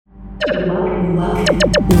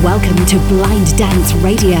Welcome to Blind Dance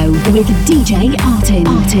Radio with DJ Artin.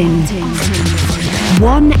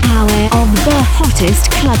 1 hour of the hottest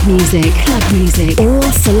club music, all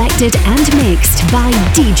selected and mixed by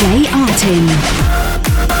DJ Artin.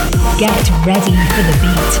 Get ready for the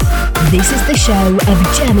beat. This is the show of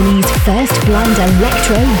Germany's first blind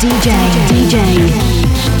electro DJ.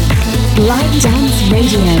 Blind Dance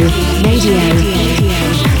Radio.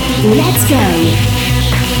 Let's go.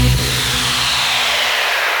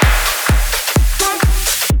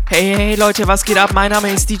 Hey Leute, was geht ab? Mein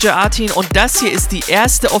Name ist DJ Artin und das hier ist die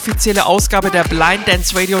erste offizielle Ausgabe der Blind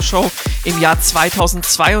Dance Radio Show im Jahr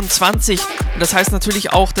 2022. Und das heißt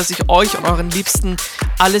natürlich auch, dass ich euch und euren Liebsten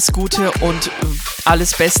alles Gute und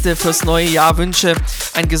alles Beste fürs neue Jahr wünsche.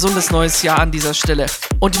 Ein gesundes neues Jahr an dieser Stelle.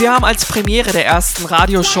 Und wir haben als Premiere der ersten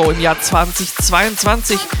Radioshow im Jahr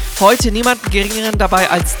 2022 heute niemanden geringeren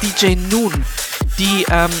dabei als DJ Noon, die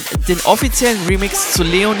den offiziellen Remix zu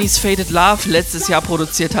Leonie's Faded Love letztes Jahr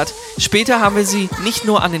produziert hat. Später haben wir sie nicht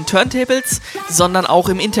nur an den Turntables, sondern auch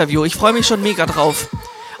im Interview. Ich freue mich schon mega drauf.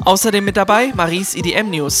 Außerdem mit dabei Maries EDM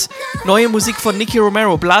News. Neue Musik von Nicky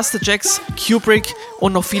Romero, Blaster Jacks, Kubrick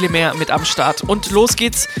und noch viele mehr mit am Start. Und los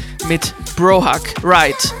geht's mit Brohug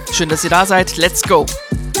Ride. Schön, dass ihr da seid. Let's go!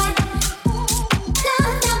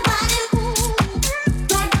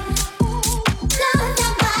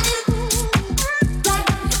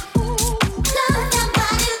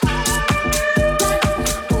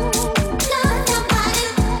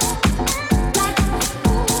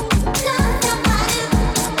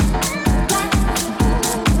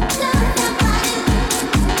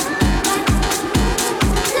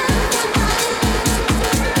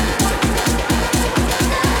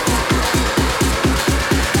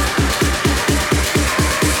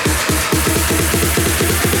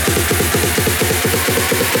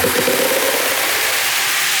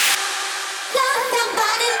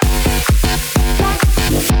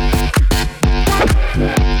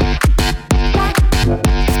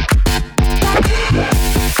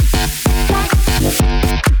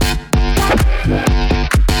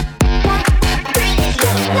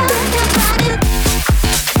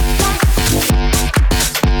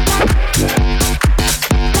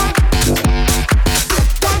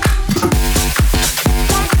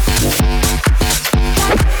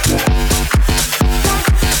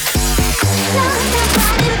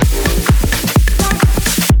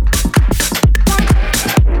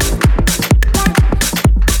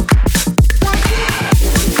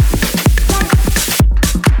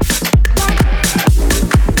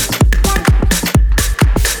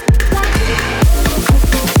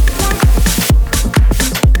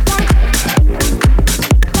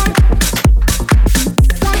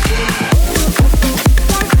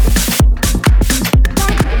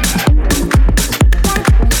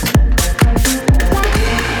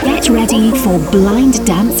 Blind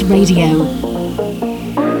Dance Radio.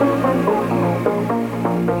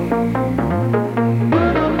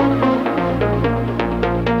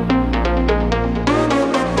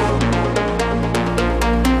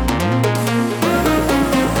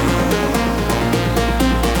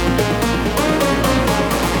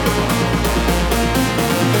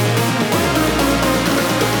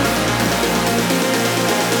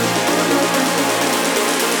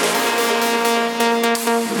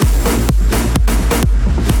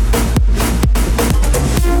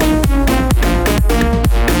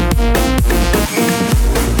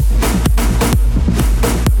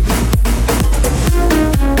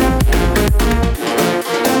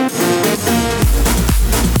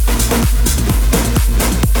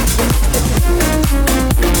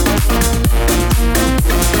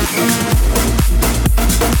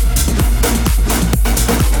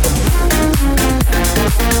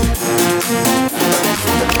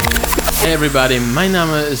 Hey everybody, mein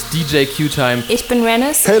Name ist DJ Q-Time. Ich bin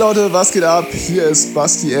Rennis. Hey Leute, was geht ab? Hier ist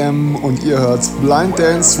Basti M und ihr hört Blind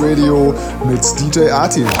Dance Radio mit DJ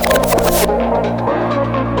Artin.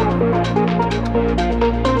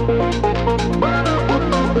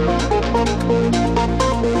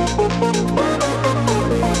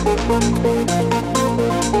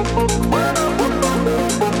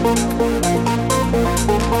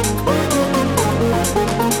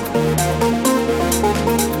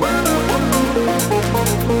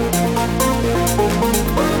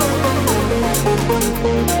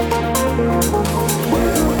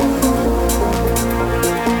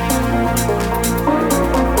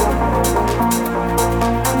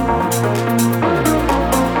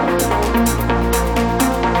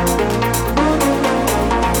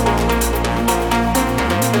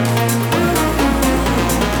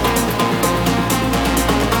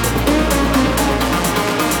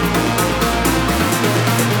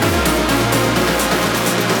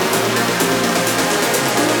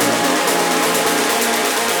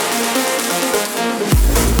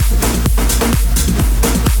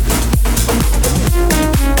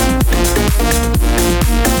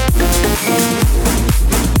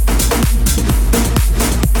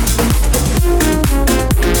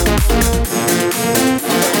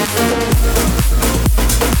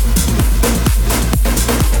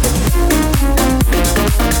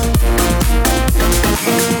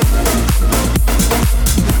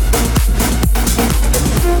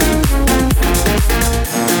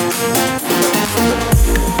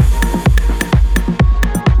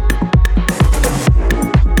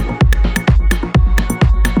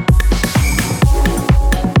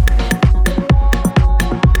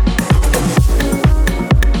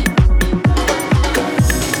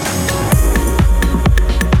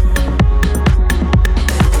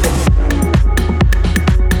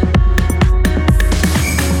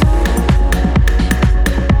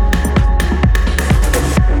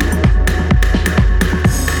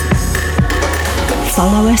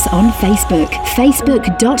 on Facebook,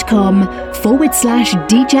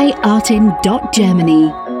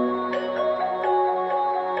 facebook.com/djartin.germany.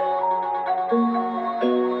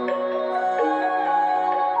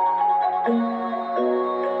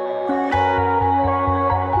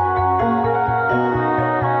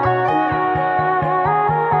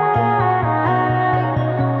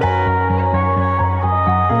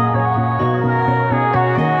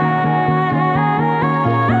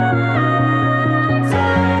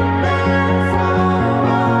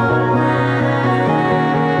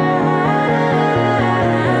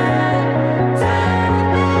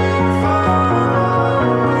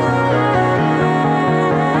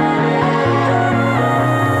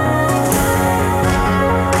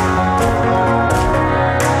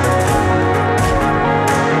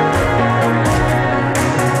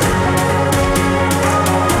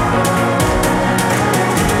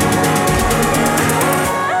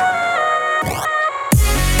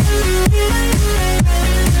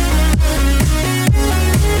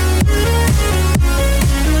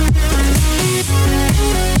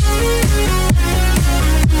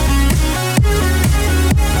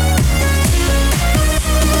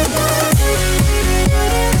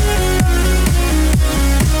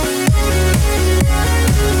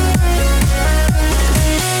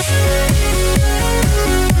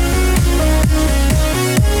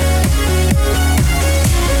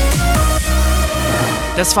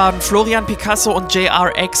 Das waren Florian Picasso und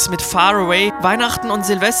JRX mit Far Away. Weihnachten und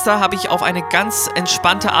Silvester habe ich auf eine ganz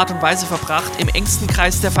entspannte Art und Weise verbracht, im engsten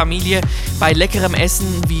Kreis der Familie, bei leckerem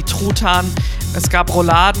Essen wie Truthahn. Es gab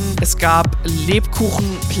Rouladen, es gab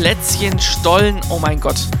Lebkuchen, Plätzchen, Stollen, oh mein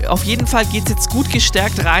Gott. Auf jeden Fall geht es jetzt gut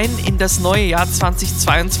gestärkt rein in das neue Jahr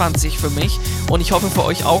 2022 für mich und ich hoffe für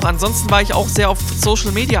euch auch. Ansonsten war ich auch sehr auf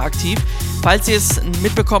Social Media aktiv. Falls ihr es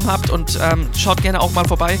mitbekommen habt und schaut gerne auch mal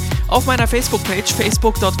vorbei auf meiner Facebook-Page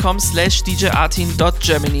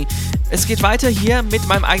facebook.com/djartin.germany. Es geht weiter hier mit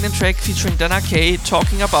meinem eigenen Track featuring Dana Kay,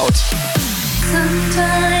 Talking About.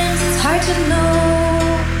 Sometimes it's hard to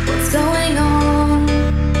know what's going on.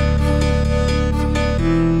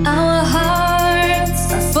 Our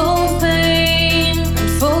hearts are full of pain and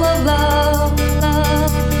full of love,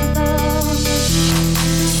 love, love.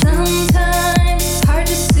 Sometimes it's hard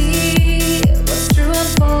to see what's true and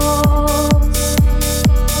false.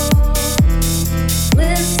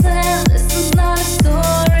 Listen, this is not a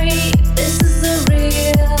story, this is the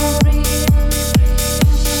real.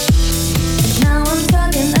 Now I'm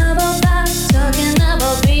talking about that, talking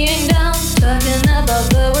about being down, talking about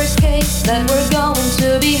the worst case, that we're going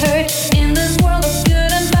to be hurt in this world of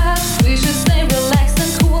good and bad. We should stay relaxed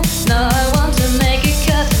and cool. Now I want to make a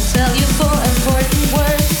cut and tell you 4 important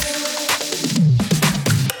words.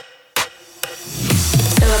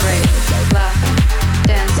 Celebrating, laughing,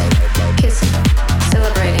 dancing, kissing.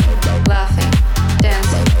 Celebrating, laughing,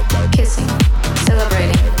 dancing, kissing.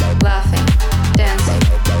 Celebrating, laughing, dancing,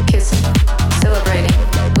 kissing. Celebrating,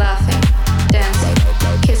 laughing, dancing,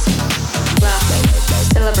 kissing. Laughing,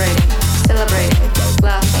 celebrating, celebrating,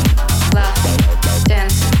 laughing, laughing,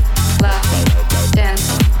 dancing, laughing,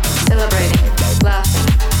 dancing. Celebrating, laughing,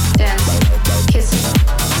 dancing, kissing.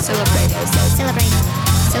 Celebrating, celebrating,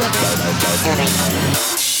 celebrating, celebrating.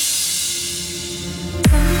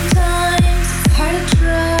 Sometimes it's hard to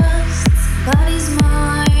trust somebody's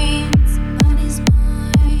mind.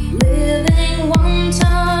 Living one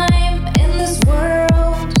time in this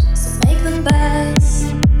world, so make the best.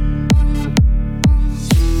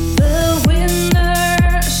 The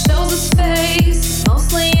winner shows his face,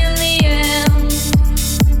 mostly in the end.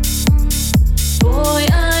 Boy,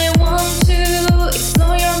 I want to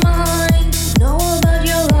explore your mind, know about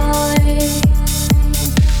your life.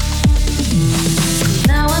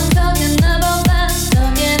 Now I'm talking about that,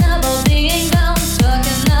 talking about being down,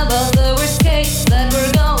 talking about the worst case, that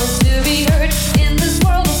we're going to be hurt in this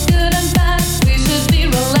world of good and bad. We should be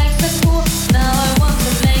relaxed and cool. Now I want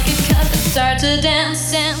to make it cut and start to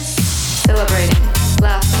dance, dance. Celebrating,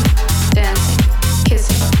 laughing, dancing,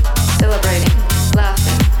 kissing. Celebrating,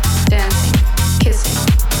 laughing, dancing, kissing.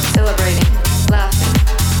 Celebrating, laughing,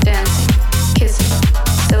 dancing, kissing.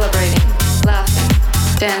 Celebrating, laughing,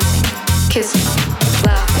 dancing, kissing.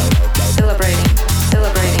 Laughing, celebrating,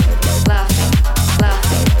 celebrating, laughing,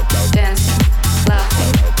 laughing, dancing,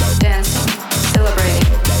 laughing, dancing. Celebrating,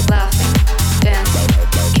 laughing, dancing,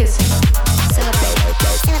 kissing. Celebrating,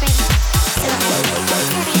 celebrating, celebrating.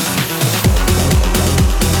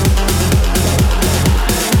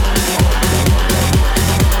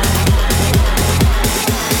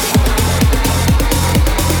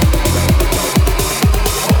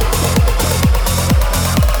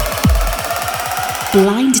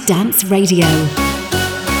 Blind Dance Radio.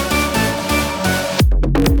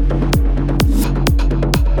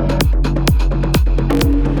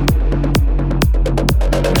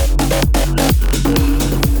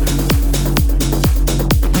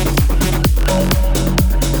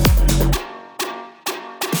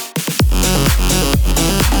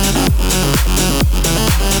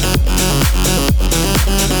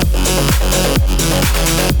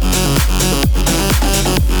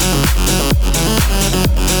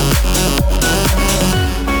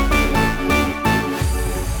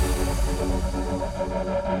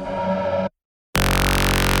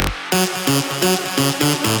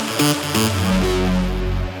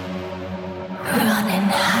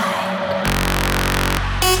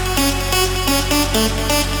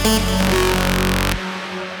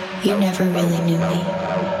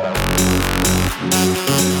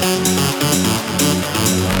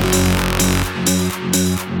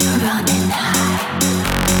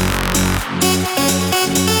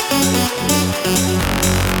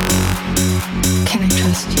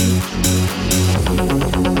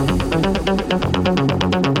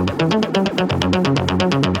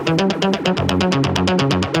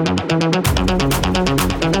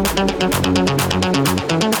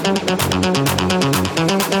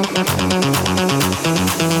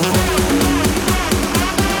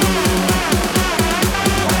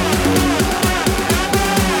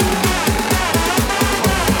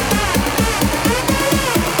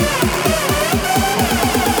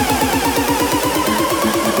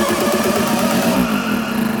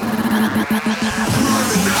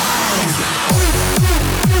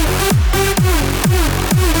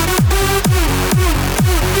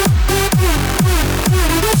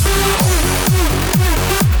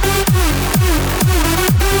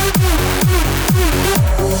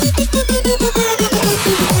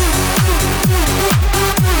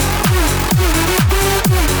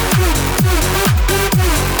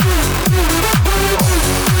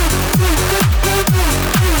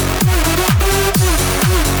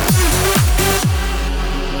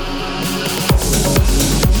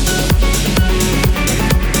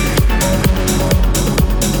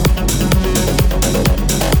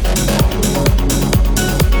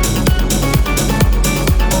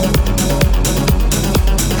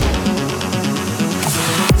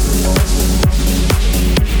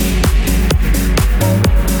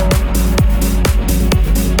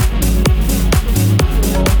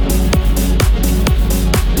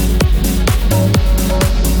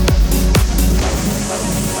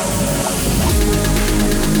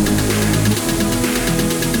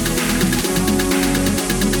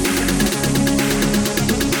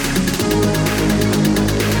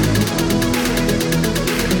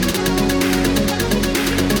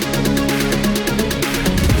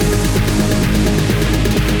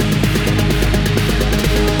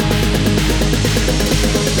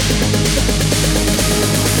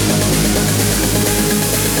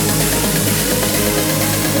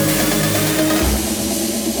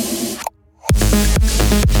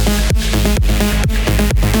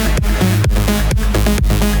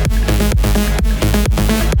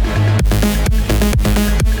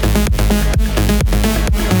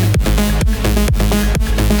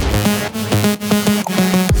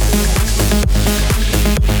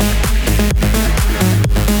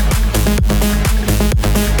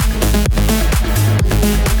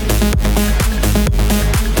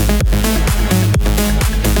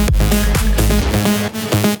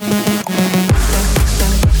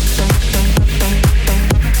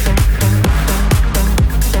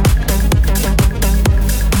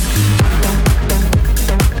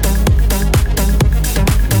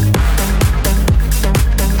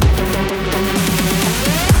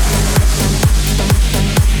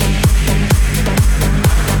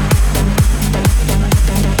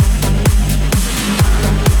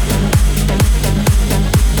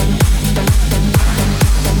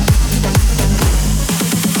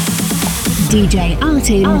 DJ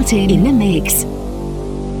Artin in the mix.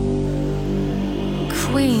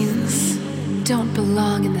 Queens don't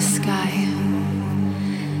belong in the sky,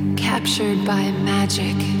 captured by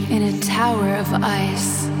magic in a tower of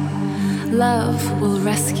ice. Love will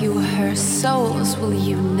rescue her, souls will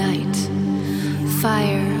unite.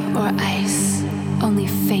 Fire or ice, only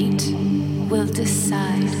fate will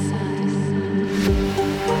decide.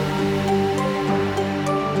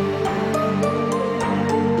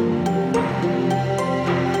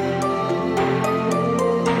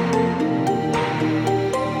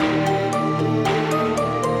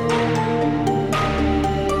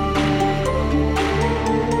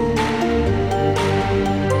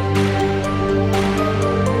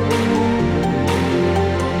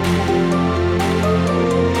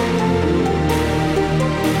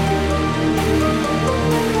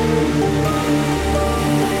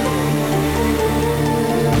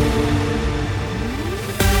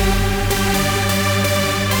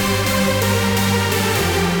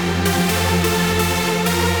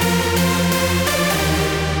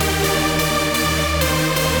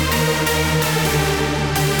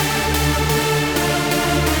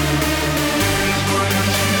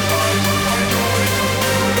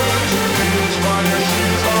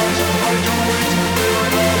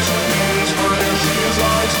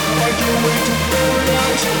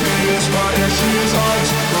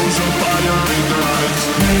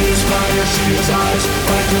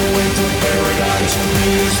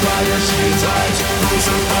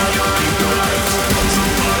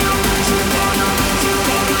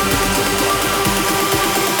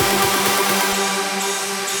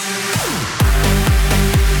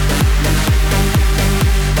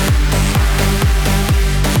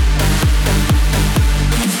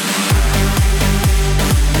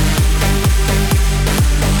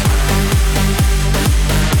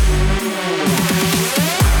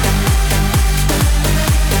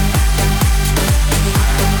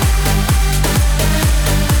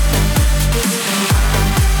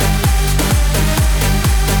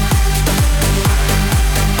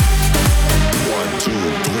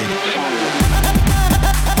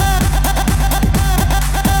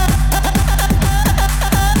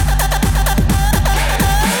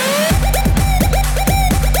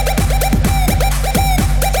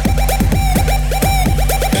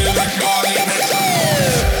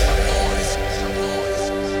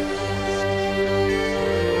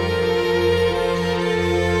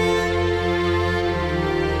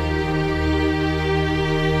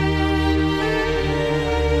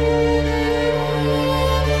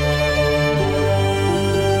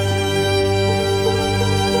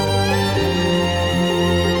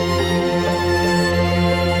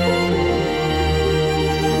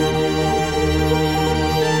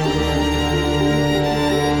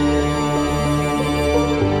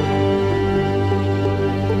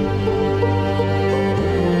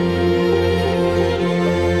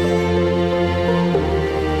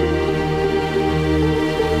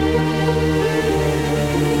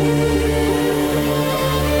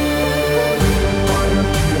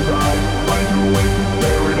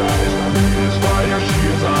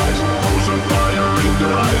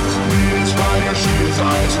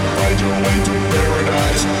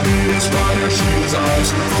 fire, she is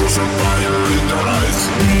ours. Throw some fire in their eyes.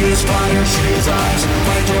 He is fire, she is ours.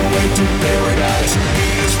 Find your way to paradise. He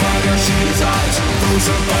is fire, she is ours. Throw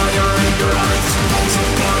some fire in their eyes. Throw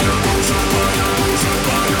some fire, throw some fire, throw some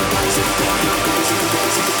fire, throw some fire, throw some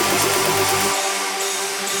fire.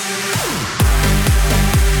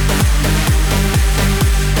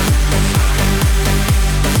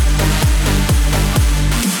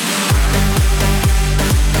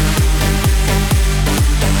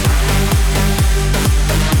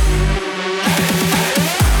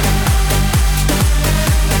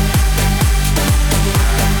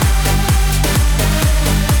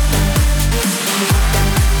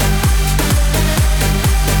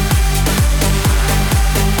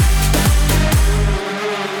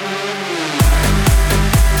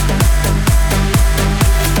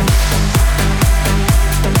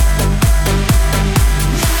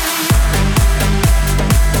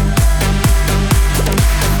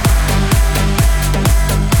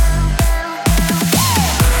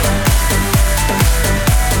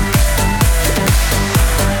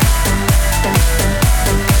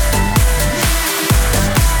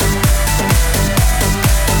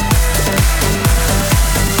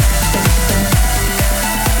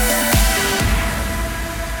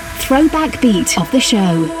 Throwback beat of the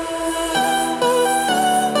show.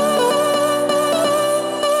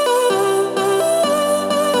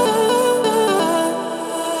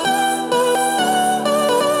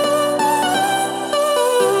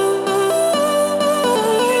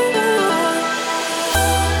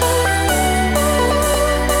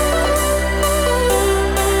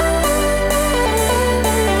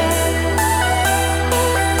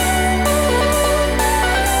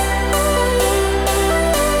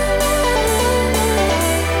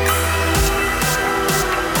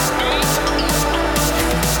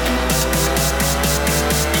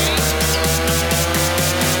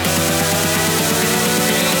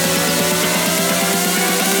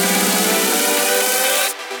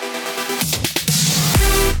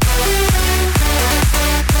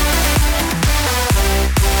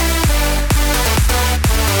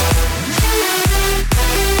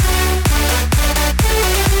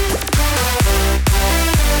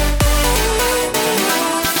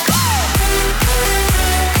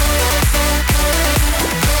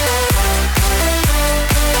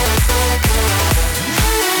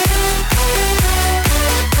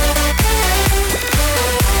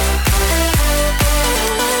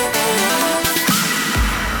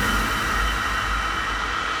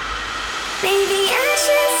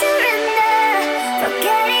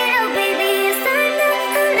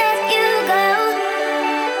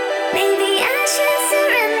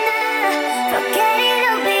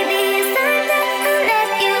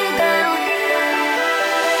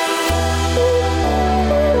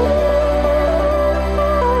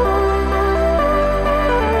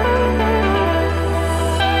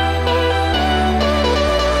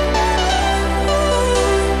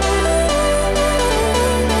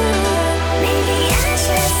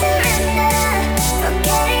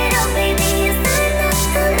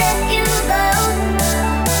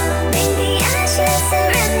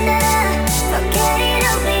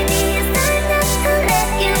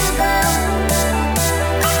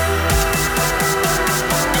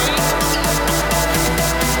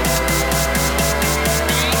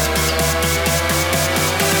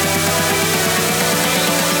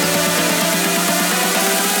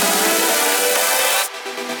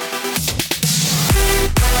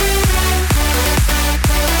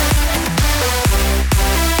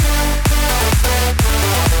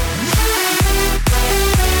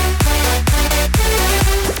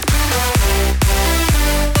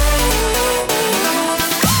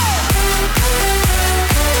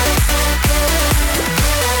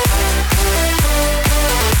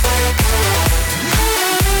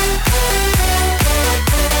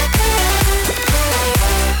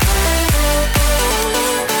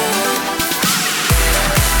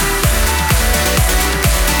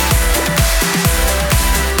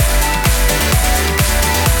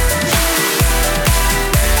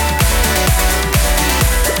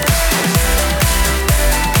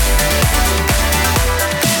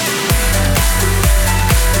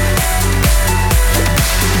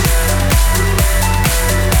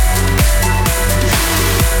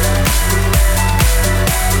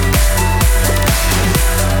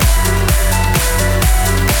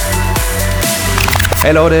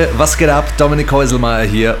 Hey Leute, was geht ab? Dominik Häuselmeier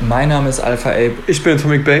hier. Mein Name ist Alpha Ape. Ich bin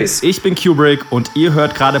Atomic Bass. Ich bin Kubrick und ihr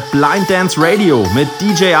hört gerade Blind Dance Radio mit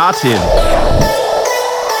DJ Artin.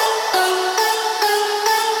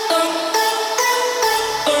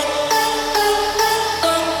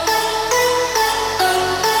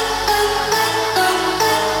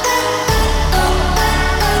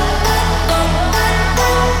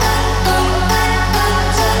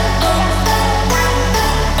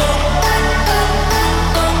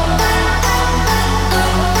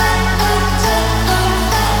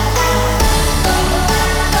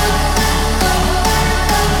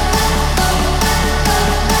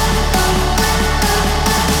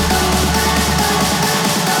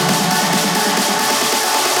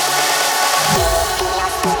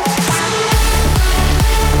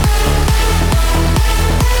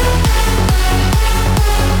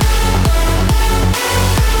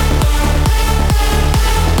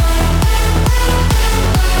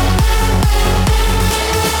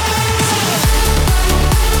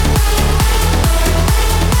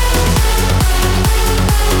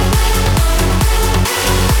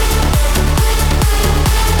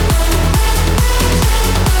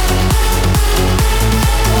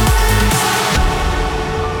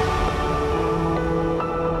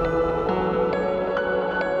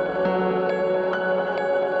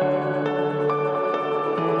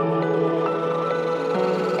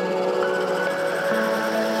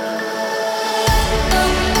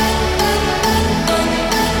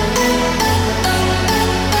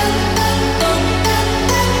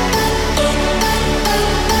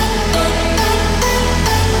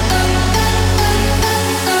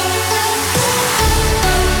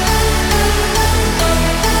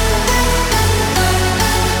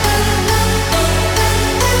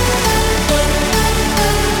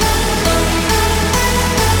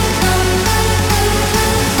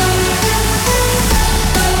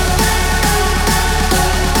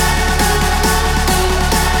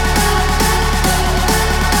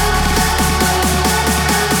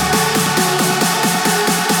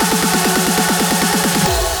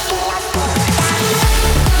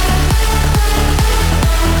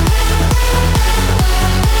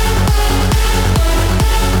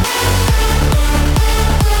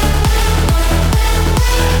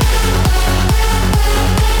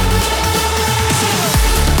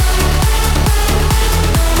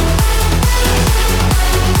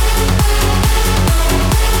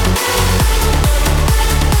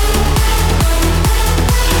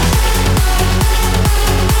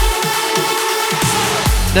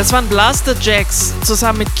 Das waren Blaster Jacks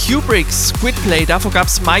zusammen mit Kubrick's Squidplay. Davor gab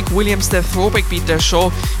es Mike Williams, der Throwback Beat der Show,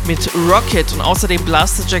 mit Rocket und außerdem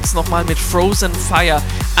Blaster Jacks nochmal mit Frozen Fire.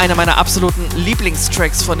 Einer meiner absoluten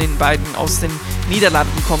Lieblingstracks von den beiden aus den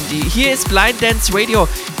Niederlanden kommen die. Hier ist Blind Dance Radio.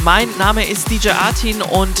 Mein Name ist DJ Artin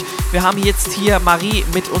und wir haben jetzt hier Marie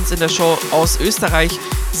mit uns in der Show aus Österreich.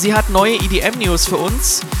 Sie hat neue EDM-News für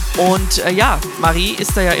uns und Marie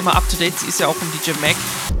ist da ja immer up to date. Sie ist ja auch vom DJ Mag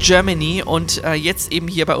Germany und jetzt eben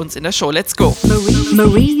hier bei uns in der Show. Let's go!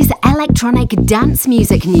 Marie's Electronic Dance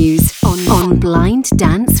Music News on Blind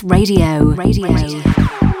Dance Radio.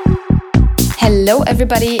 Hello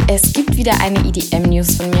everybody, es gibt wieder eine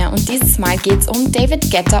EDM-News von mir und dieses Mal geht's um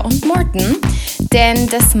David Guetta und Morten, denn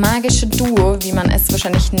das magische Duo, wie man es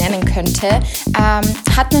wahrscheinlich nennen könnte,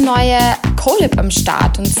 hat eine neue Collab am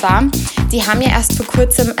Start und zwar, die haben ja erst vor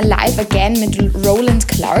kurzem Alive Again mit Roland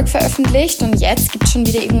Clark veröffentlicht und jetzt gibt's schon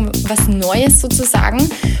wieder irgendwas Neues sozusagen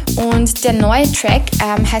und der neue Track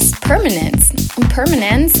heißt Permanence und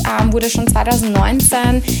Permanence wurde schon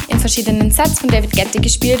 2019 in verschiedenen Sets von David Guetta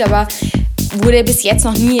gespielt, aber wurde bis jetzt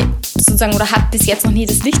noch nie sozusagen oder hat bis jetzt noch nie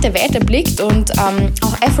das Licht der Welt erblickt und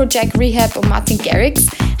auch Afrojack, Rehab und Martin Garrix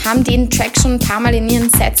haben den Track schon ein paar Mal in ihren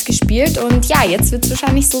Sets gespielt und ja, jetzt wird es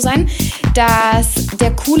wahrscheinlich so sein, dass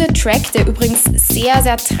der coole Track, der übrigens sehr,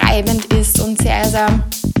 sehr treibend ist und sehr, sehr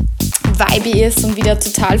vibey ist und wieder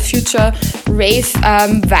total Future Rave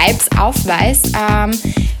Vibes aufweist,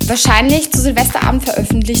 wahrscheinlich zu Silvesterabend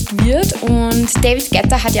veröffentlicht wird und David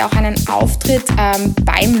Guetta hat ja auch einen Auftritt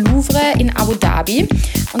beim Louvre in Abu Dhabi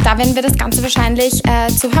und da werden wir das Ganze wahrscheinlich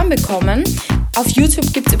zu hören bekommen. Auf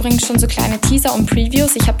YouTube gibt es übrigens schon so kleine Teaser und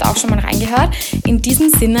Previews, ich habe da auch schon mal reingehört. In diesem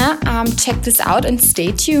Sinne, check this out and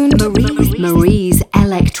stay tuned. Marie's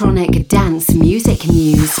Electronic Dance Music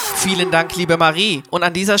News. Vielen Dank, liebe Marie. Und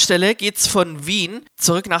an dieser Stelle geht's von Wien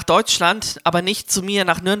zurück nach Deutschland, aber nicht zu mir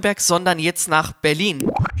nach Nürnberg, sondern jetzt nach Berlin.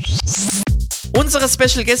 Unsere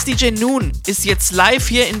Special Guest DJ Noon ist jetzt live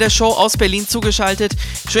hier in der Show aus Berlin zugeschaltet.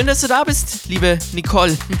 Schön, dass du da bist, liebe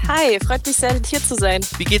Nicole. Hi, freut mich sehr, hier zu sein.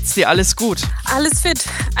 Wie geht's dir? Alles gut? Alles fit.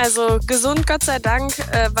 Also gesund, Gott sei Dank.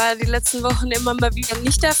 War die letzten Wochen immer mal wieder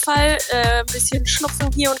nicht der Fall. Bisschen Schnupfen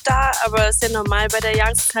hier und da, aber ist ja normal bei der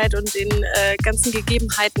Jahreszeit und den ganzen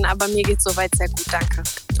Gegebenheiten. Aber mir geht's soweit sehr gut, danke.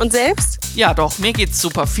 Und selbst? Ja doch, mir geht's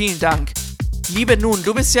super. Vielen Dank. Liebe Noon,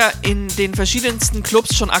 du bist ja in den verschiedensten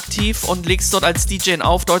Clubs schon aktiv und legst dort als DJ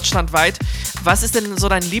auf, deutschlandweit. Was ist denn so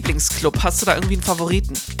dein Lieblingsclub? Hast du da irgendwie einen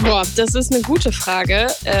Favoriten? Boah, das ist eine gute Frage.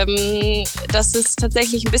 Das ist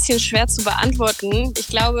tatsächlich ein bisschen schwer zu beantworten. Ich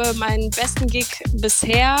glaube, meinen besten Gig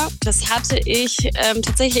bisher, das hatte ich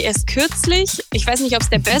tatsächlich erst kürzlich. Ich weiß nicht, ob es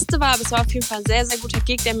der beste war, aber es war auf jeden Fall ein sehr, sehr guter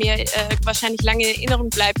Gig, der mir wahrscheinlich lange in Erinnerung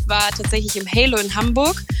bleibt, war tatsächlich im Halo in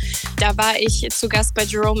Hamburg. Da war ich zu Gast bei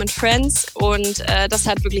Jerome and Friends und das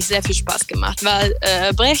hat wirklich sehr viel Spaß gemacht. War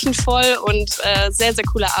brechend voll und sehr, sehr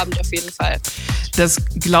cooler Abend auf jeden Fall. Das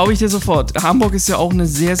glaube ich dir sofort. Hamburg ist ja auch eine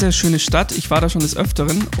sehr, sehr schöne Stadt. Ich war da schon des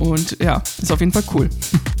Öfteren und ja, ist auf jeden Fall cool.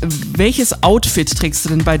 Welches Outfit trägst du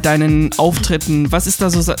denn bei deinen Auftritten? Was ist da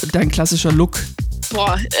so dein klassischer Look?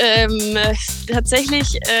 Boah,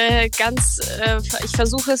 tatsächlich ich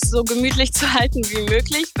versuche es so gemütlich zu halten wie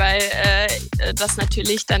möglich, weil das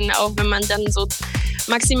natürlich dann auch, wenn man dann so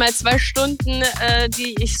maximal 2 Stunden,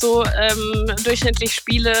 die ich so durchschnittlich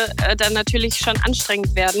spiele, dann natürlich schon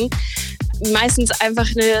anstrengend werden. Meistens einfach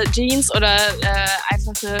eine Jeans oder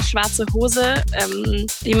einfach eine schwarze Hose.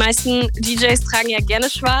 Die meisten DJs tragen ja gerne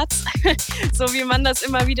schwarz, so wie man das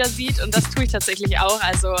immer wieder sieht und das tue ich tatsächlich auch.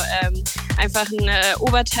 Also einfach ein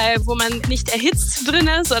Oberteil, wo man nicht erhitzt drin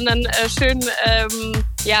ist, sondern schön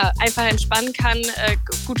einfach entspannen kann,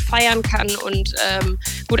 gut feiern kann und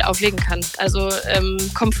gut auflegen kann. Also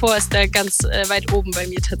Komfort ist da ganz weit oben bei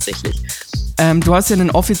mir tatsächlich. Du hast ja einen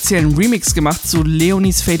offiziellen Remix gemacht zu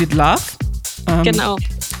Leonie's Faded Love. Genau.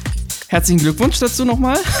 Herzlichen Glückwunsch dazu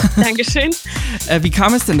nochmal. Dankeschön. Wie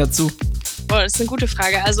kam es denn dazu? Boah, das ist eine gute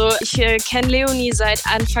Frage. Also ich kenne Leonie seit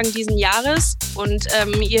Anfang diesen Jahres und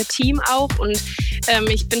ihr Team auch und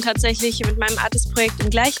ich bin tatsächlich mit meinem Artist-Projekt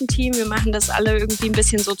im gleichen Team. Wir machen das alle irgendwie ein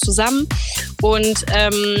bisschen so zusammen und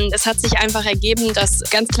es hat sich einfach ergeben, dass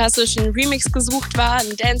ganz klassisch ein Remix gesucht war,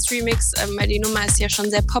 ein Dance-Remix, weil die Nummer ist ja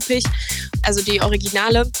schon sehr poppig, also die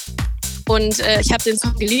Originale. Und ich habe den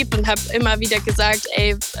Song geliebt und habe immer wieder gesagt,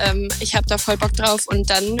 ich habe da voll Bock drauf. Und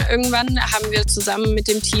dann irgendwann haben wir zusammen mit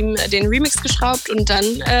dem Team den Remix geschraubt und dann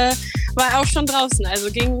war er auch schon draußen. Also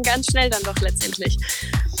ging ganz schnell dann doch letztendlich.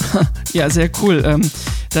 Ja, sehr cool.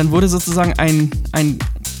 Dann wurde sozusagen ein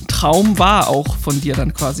Traum wahr auch von dir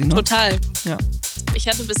dann quasi, ne? Total. Ja. Ich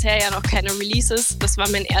hatte bisher ja noch keine Releases. Das war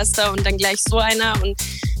mein erster und dann gleich so einer. Und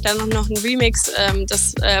dann noch ein Remix.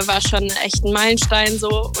 Das war schon echt ein Meilenstein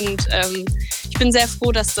so und ich bin sehr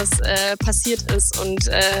froh, dass das passiert ist und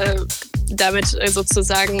damit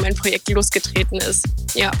sozusagen mein Projekt losgetreten ist.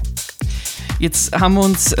 Ja. Jetzt haben wir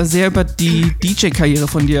uns sehr über die DJ-Karriere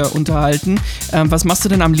von dir unterhalten. Was machst du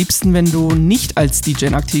denn am liebsten, wenn du nicht als DJ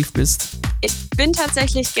aktiv bist? Ich bin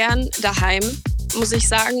tatsächlich gern daheim, muss ich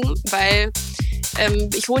sagen, weil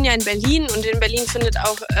ich wohne ja in Berlin und in Berlin findet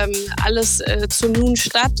auch alles zu nun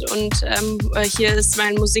statt und hier ist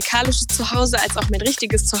mein musikalisches Zuhause als auch mein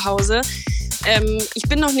richtiges Zuhause. Ich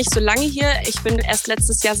bin noch nicht so lange hier, ich bin erst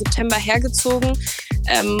letztes Jahr September hergezogen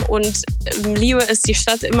und liebe es, die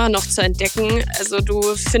Stadt immer noch zu entdecken. Also du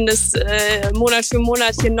findest Monat für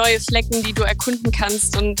Monat hier neue Flecken, die du erkunden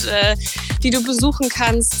kannst und die du besuchen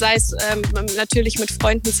kannst, sei es natürlich mit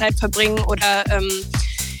Freunden Zeit verbringen oder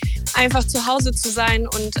einfach zu Hause zu sein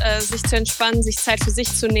und sich zu entspannen, sich Zeit für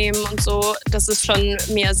sich zu nehmen und so. Das ist schon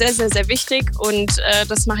mir sehr, sehr, sehr wichtig und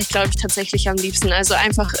das mache ich, glaube ich, tatsächlich am liebsten. Also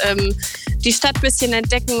einfach die Stadt ein bisschen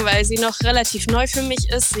entdecken, weil sie noch relativ neu für mich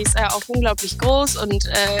ist. Sie ist ja auch unglaublich groß und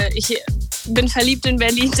ich bin verliebt in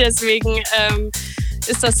Berlin, deswegen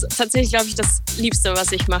ist das tatsächlich, glaube ich, das Liebste,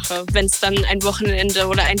 was ich mache, wenn es dann ein Wochenende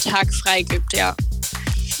oder einen Tag frei gibt, ja.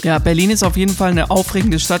 Ja, Berlin ist auf jeden Fall eine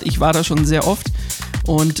aufregende Stadt. Ich war da schon sehr oft.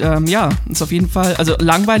 Und ja, ist auf jeden Fall, also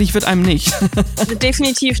langweilig wird einem nicht.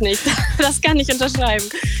 Definitiv nicht. Das kann ich unterschreiben.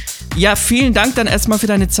 Ja, vielen Dank dann erstmal für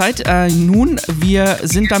deine Zeit. Nun, wir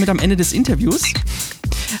sind damit am Ende des Interviews.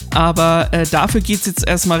 Aber dafür geht's jetzt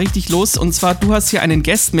erstmal richtig los. Und zwar, du hast hier einen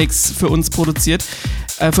Guest-Mix für uns produziert,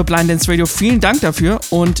 für Blind Dance Radio. Vielen Dank dafür.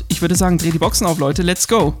 Und ich würde sagen, dreh die Boxen auf, Leute. Let's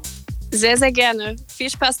go. Sehr, sehr gerne. Viel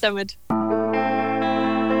Spaß damit.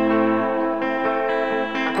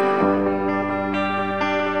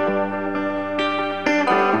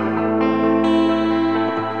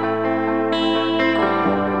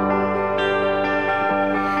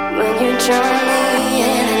 Drown me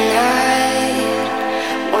in a night,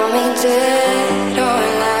 want me dead or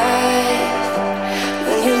alive.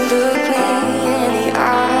 When you look me in the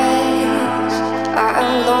eyes, I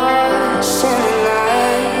am lost in the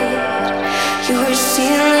night. You were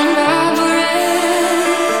stealing my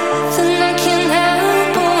breath, and I can't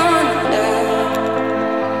help but wonder.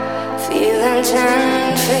 Feeling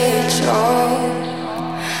 10 feet tall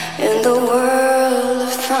in the world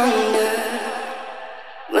of thunder.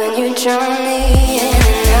 When you drown me in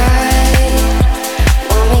the night,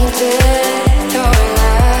 want me dead or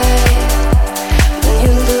alive. When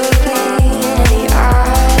you look me in the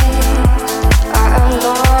eyes, I am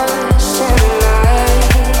lost in the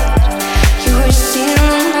night. You were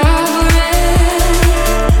stealing my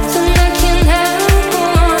breath, and I can't help but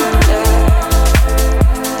wonder.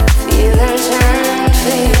 Feeling 10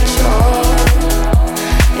 feet tall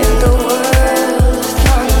in the world of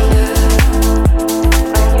thunder.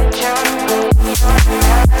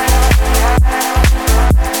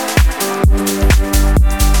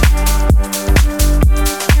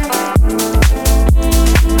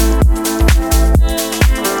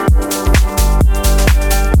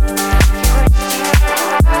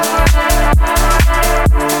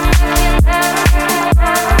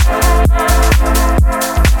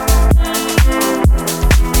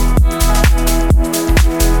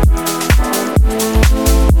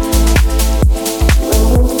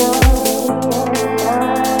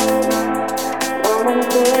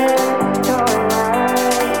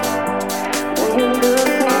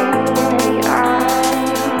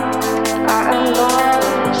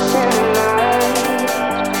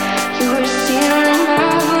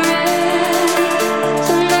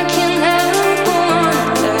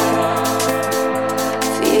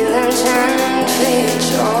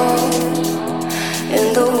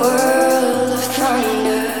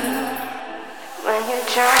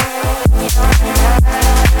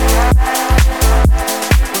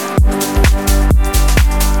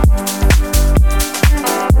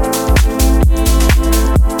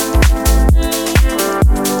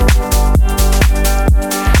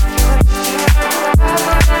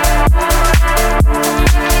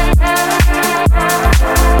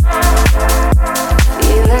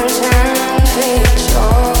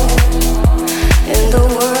 In the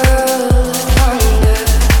world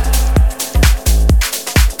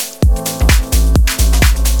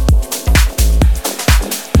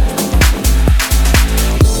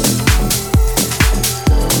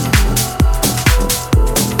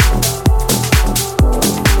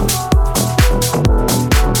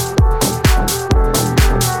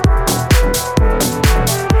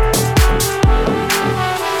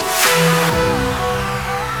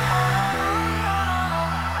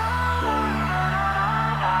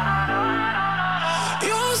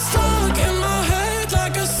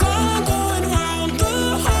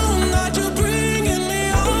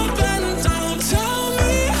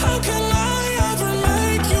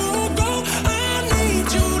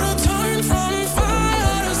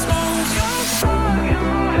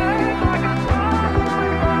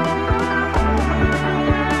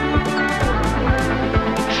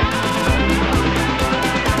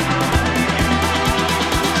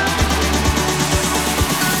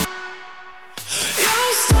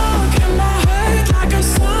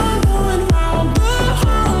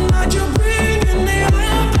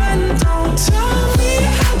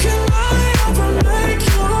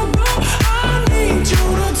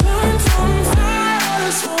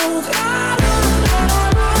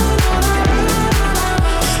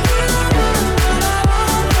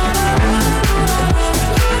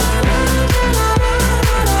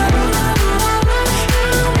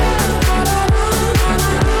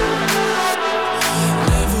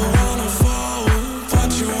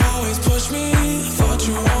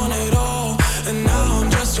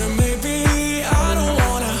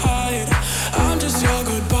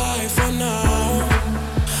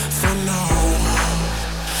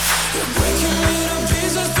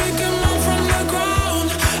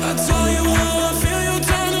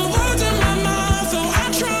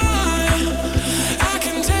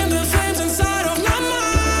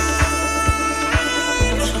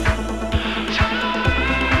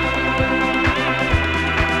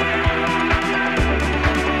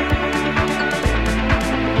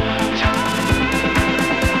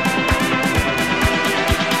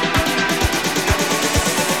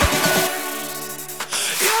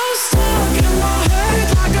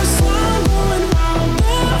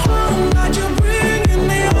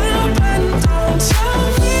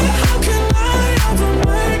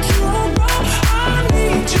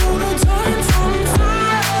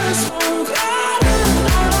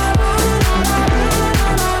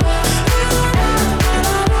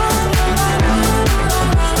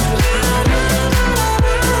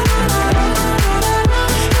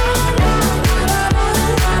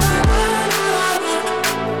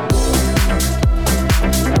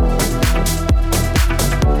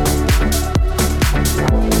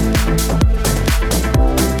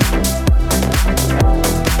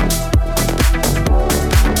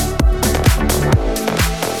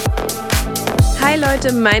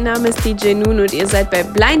Leute, mein Name ist DJ Nun und ihr seid bei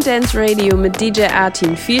Blind Dance Radio mit DJ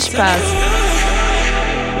Artin. Viel Spaß!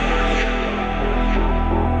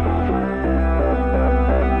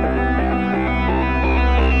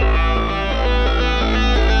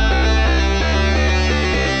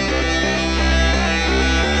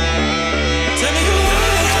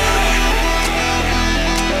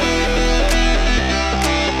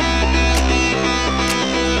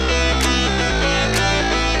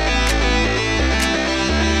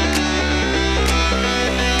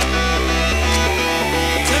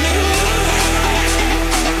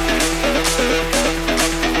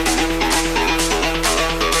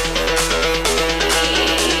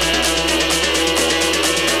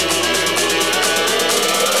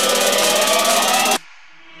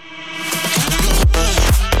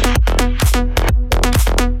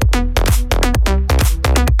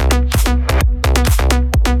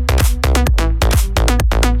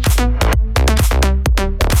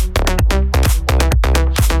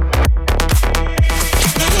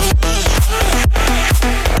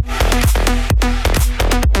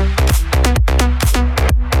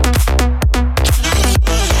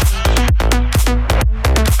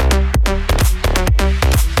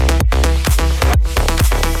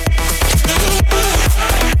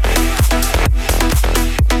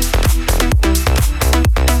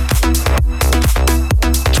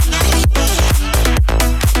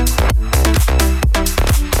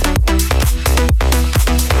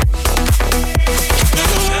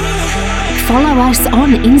 Follow us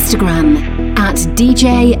on Instagram at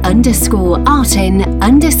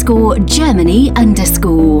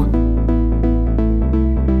DJ_Artin_Germany_.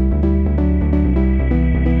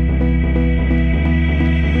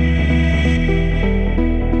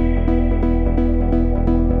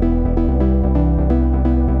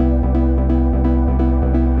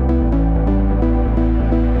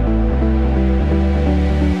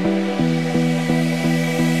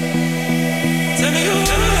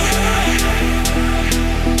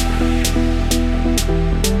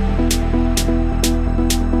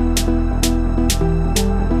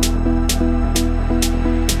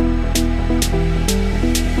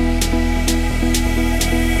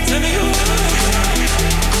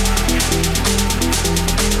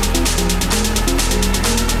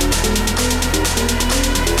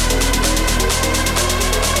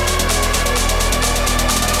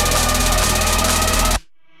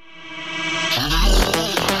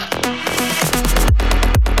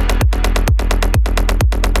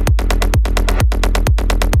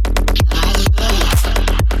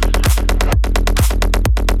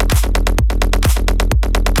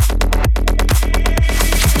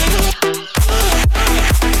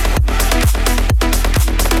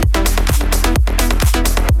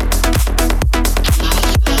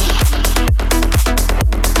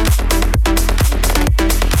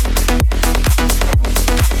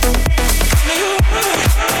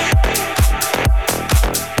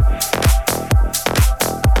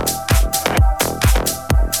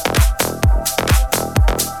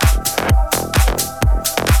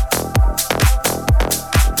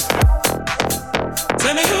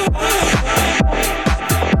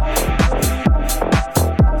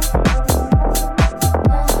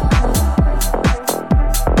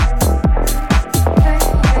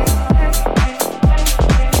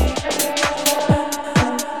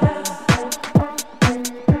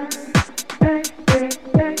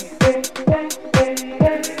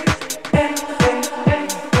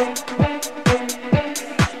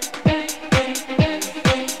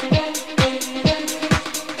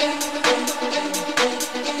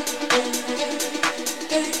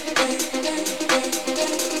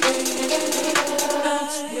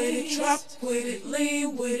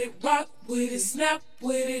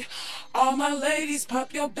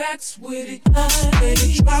 Pop your backs with it, with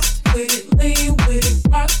it, drop with it, lean with it,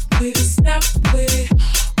 rock with it, snap with it.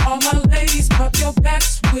 All my ladies, pop your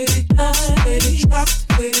backs with it, drop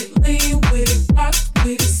with it, lean with it, rock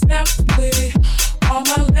with it, snap with it. All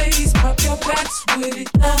my ladies, pop your backs with it,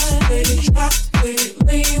 drop with it,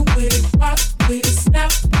 lean with it, rock with it,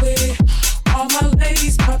 snap with it. All my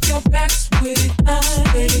ladies, pop your backs with it,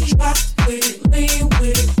 drop with it, lean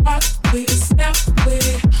with it, rock with it, snap with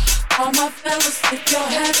it. All my fellas, stick your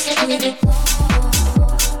hats with it.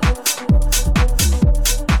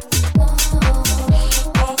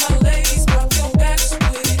 All my ladies, pop your backs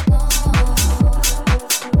with it.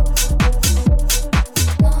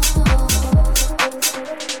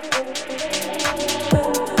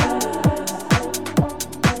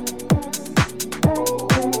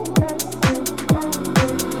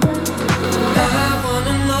 I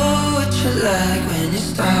wanna know what you like when you're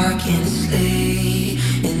stuck in the sleep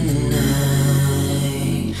in the night.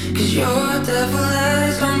 Your devil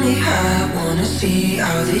eyes on me, I wanna see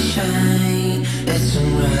how they shine at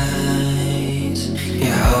sunrise.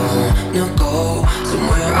 Yeah, I wanna go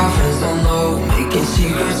somewhere our friends don't know, making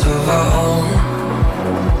secrets of our own.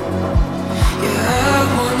 Yeah, I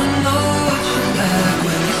wanna know what you like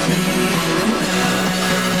when it's late in the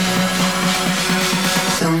night.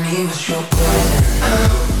 Tell me what's your poison.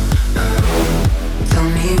 Tell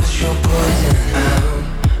me what's your poison.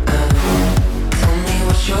 Tell me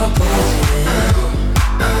what's your poison.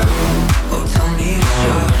 Oh, tell me what's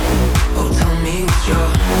your. Oh, tell me what's your.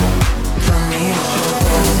 Tell me what's your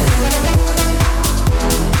poison.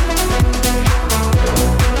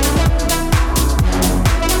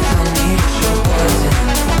 Tell me what's your poison.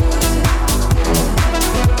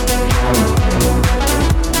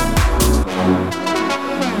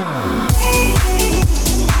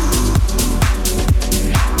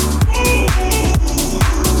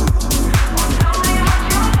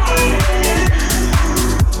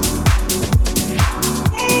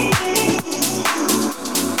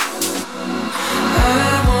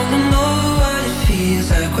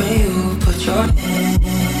 Your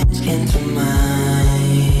hands into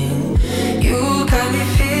mine. You got me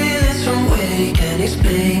feeling some way, can't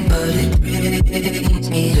explain, but it brings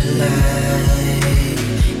me to life.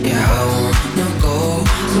 Yeah, I wanna go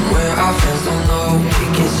somewhere our friends don't know,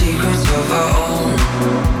 making secrets of our own.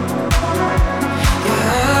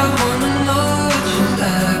 Yeah, I wanna know what you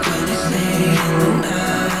like when it's late in the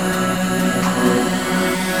night.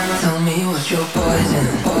 Tell me what's your poison,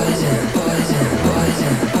 poison, poison,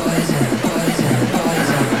 poison, poison.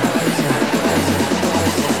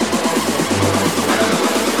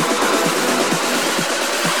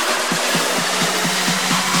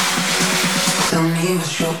 Tell me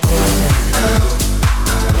what's your poison.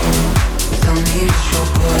 Tell me what's your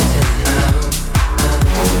poison.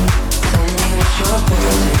 Tell me what's your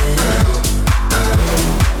poison.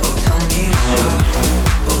 Oh, tell me what's your.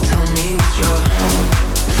 Oh, tell me what's your.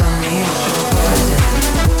 Tell me what's your poison.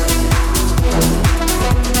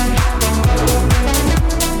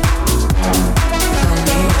 Tell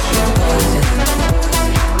me what's your poison.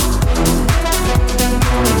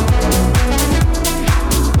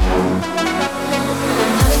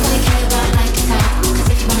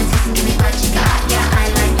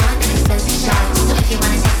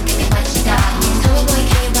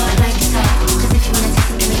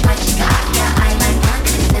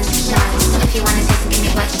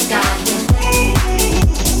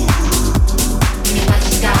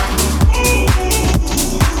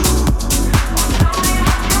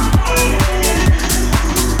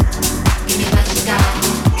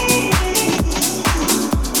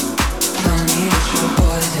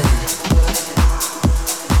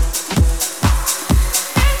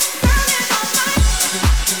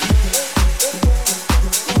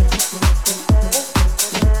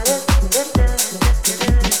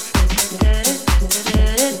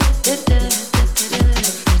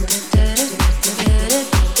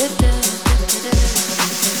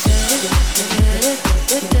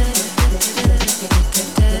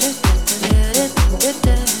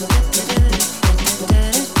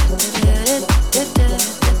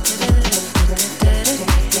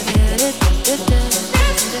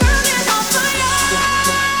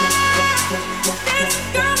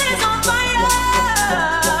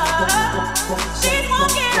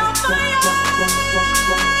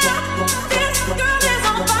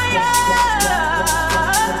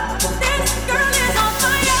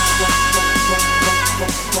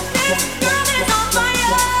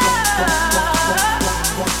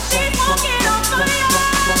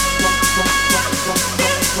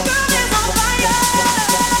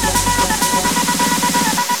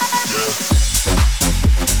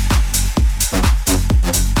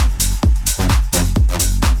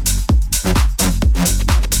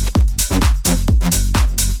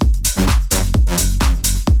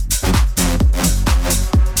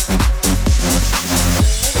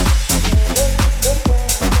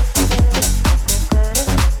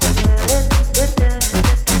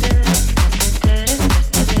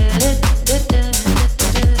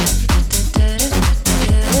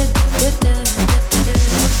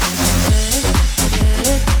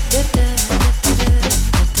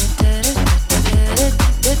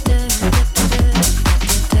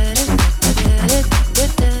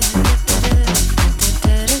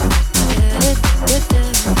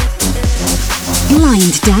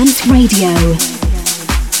 Blind Dance Radio.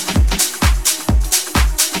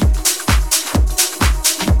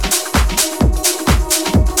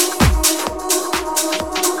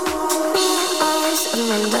 Always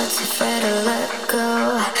someone that's afraid to let go.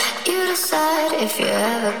 You decide if you're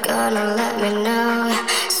ever gonna let me know.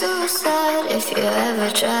 Suicide if you ever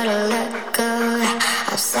try to let go.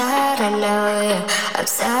 I'm sad, I know you. I'm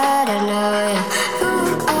sad, I know you. Who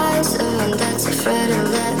are someone that's afraid to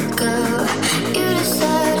let go? You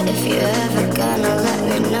decide if you're ever gonna let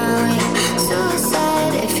me know.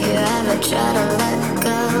 Suicide if you ever try to let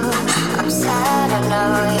go. I'm sad, I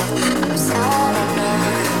know you. I'm sad, I know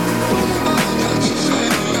you.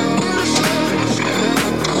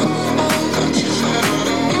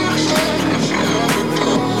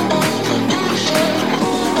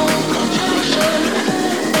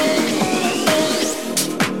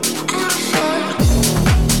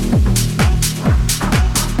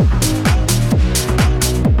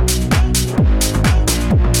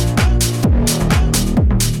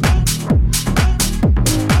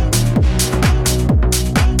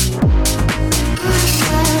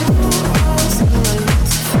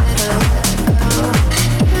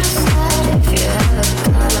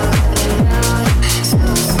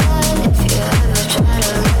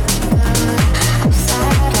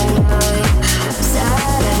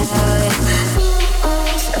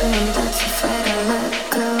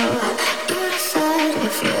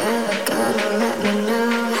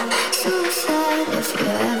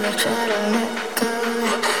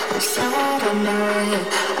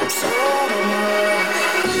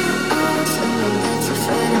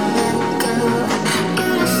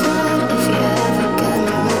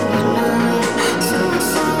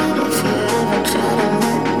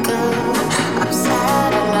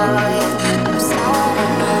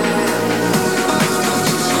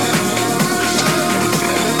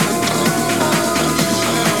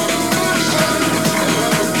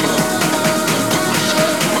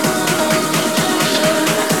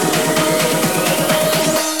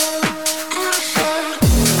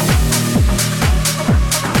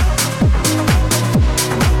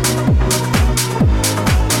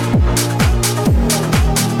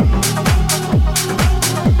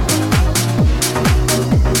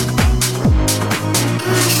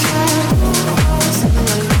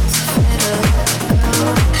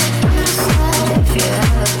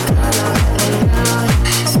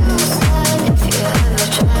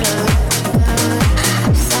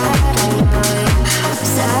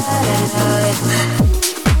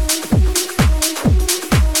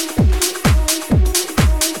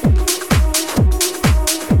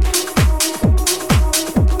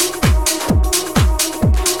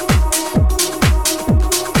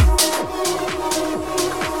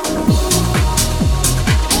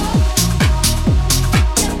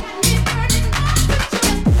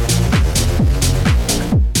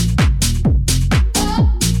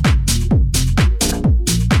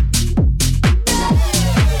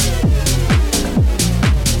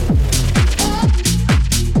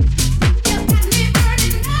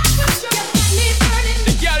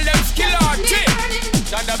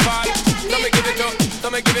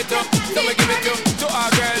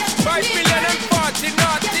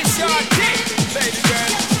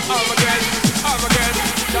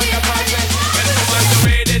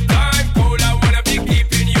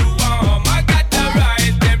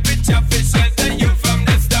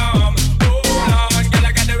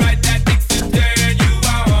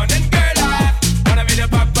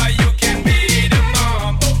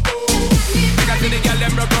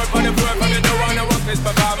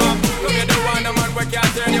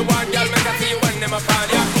 Turn you on, girl, make I see you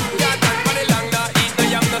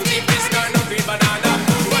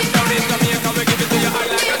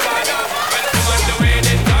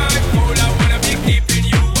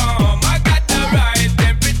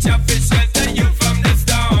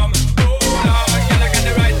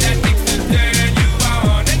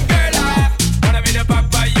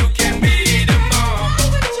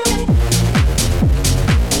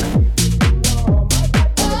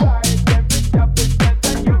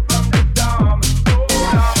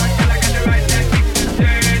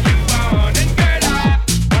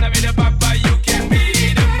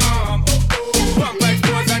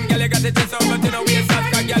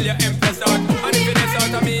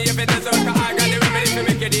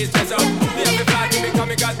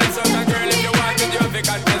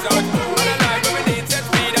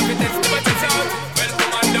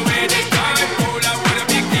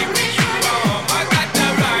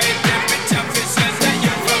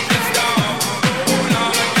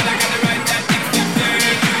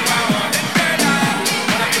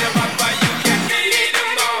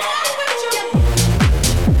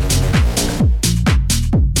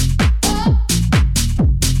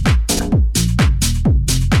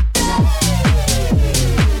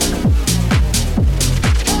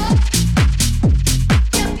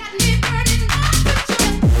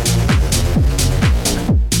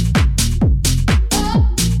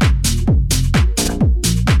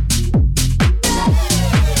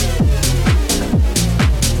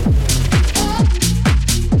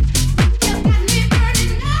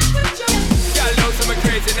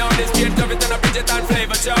it on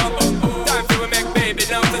flavor, Joe. Time to make baby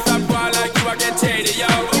now to stop while like you again shady, yo.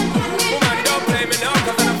 Woman, don't play me now,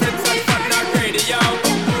 cause I'm friends and fun not greedy, yo.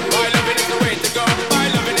 My loving is the way to go, my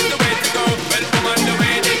loving is the way to go. Well, woman, the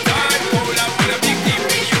way they time, hold up with a big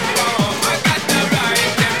keeping you warm. I got the right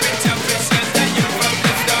temperature, freshness that you from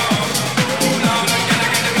the storm. Hold on, I gotta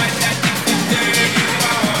get the right that things to turn you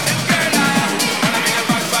on. Girl, I wanna be the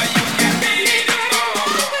boss, but you can be the mom.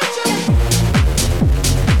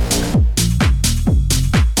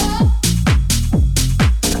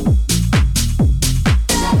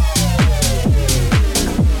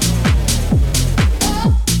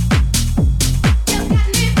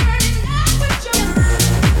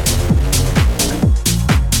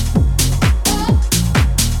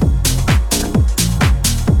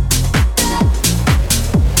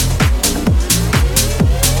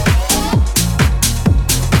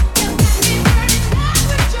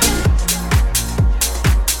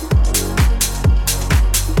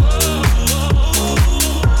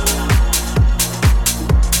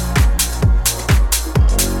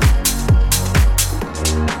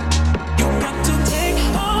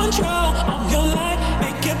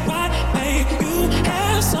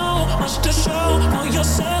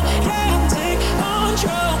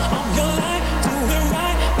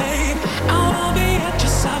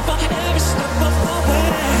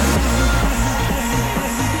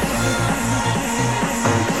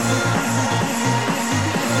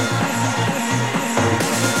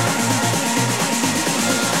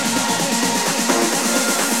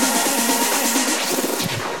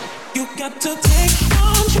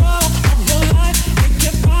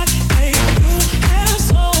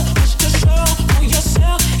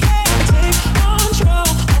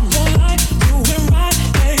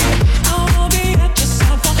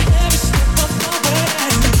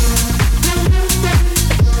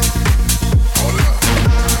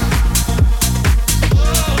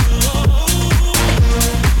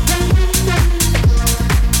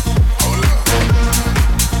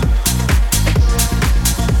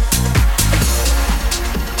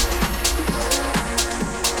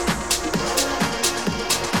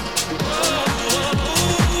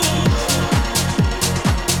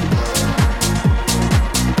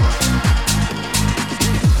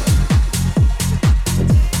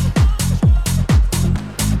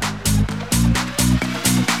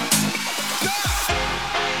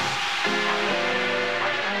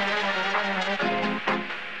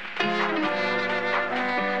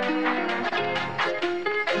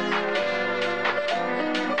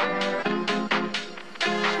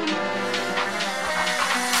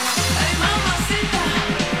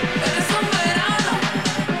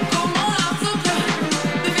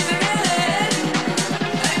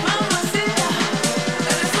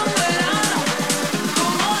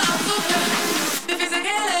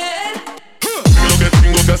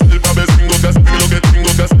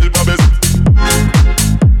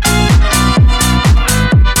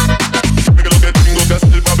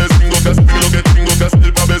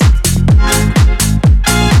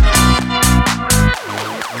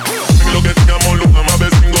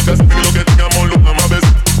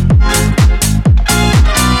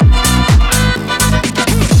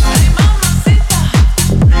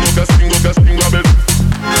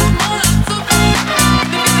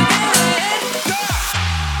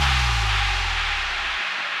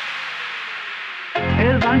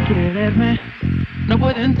 No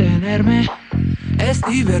pueden tenerme, es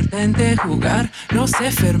divertente jugar, no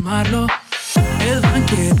sé fermarlo. Ellos van a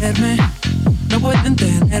quererme, no pueden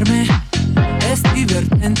tenerme, es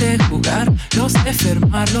divertente jugar, no sé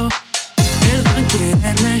fermarlo. Ellos van a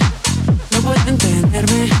quererme, no pueden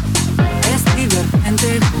tenerme, es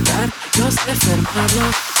divertente jugar, no sé fermarlo.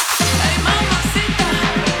 Hey mamacita,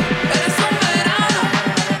 eres un verano,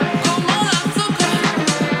 como la azúcar,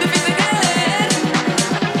 difícil que leer.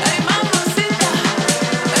 Hey mamacita,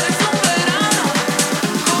 eres un verano,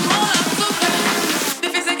 como la azúcar,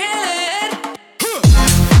 difícil que leer.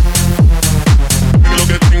 Lo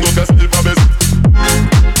que tengo que hacer para ver.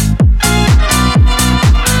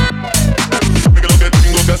 Lo que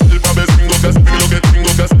tengo que hacer para ver, lo que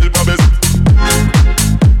tengo que hacer para ver.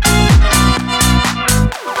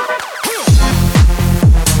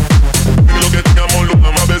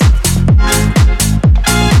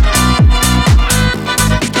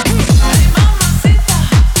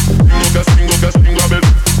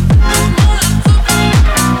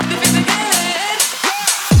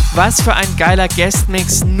 Was für ein geiler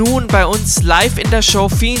Guestmix nun bei uns live in der Show.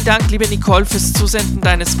 Vielen Dank, liebe Nicole, fürs Zusenden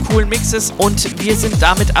deines coolen Mixes. Und wir sind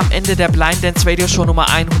damit am Ende der Blind Dance Radio Show Nummer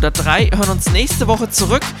 103. Hören uns nächste Woche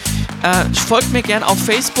zurück. Folgt mir gern auf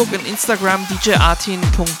Facebook und Instagram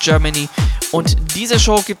djartin.germany. Und diese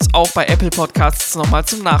Show gibt's auch bei Apple Podcasts nochmal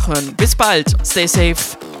zum Nachhören. Bis bald, stay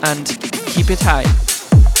safe and keep it high.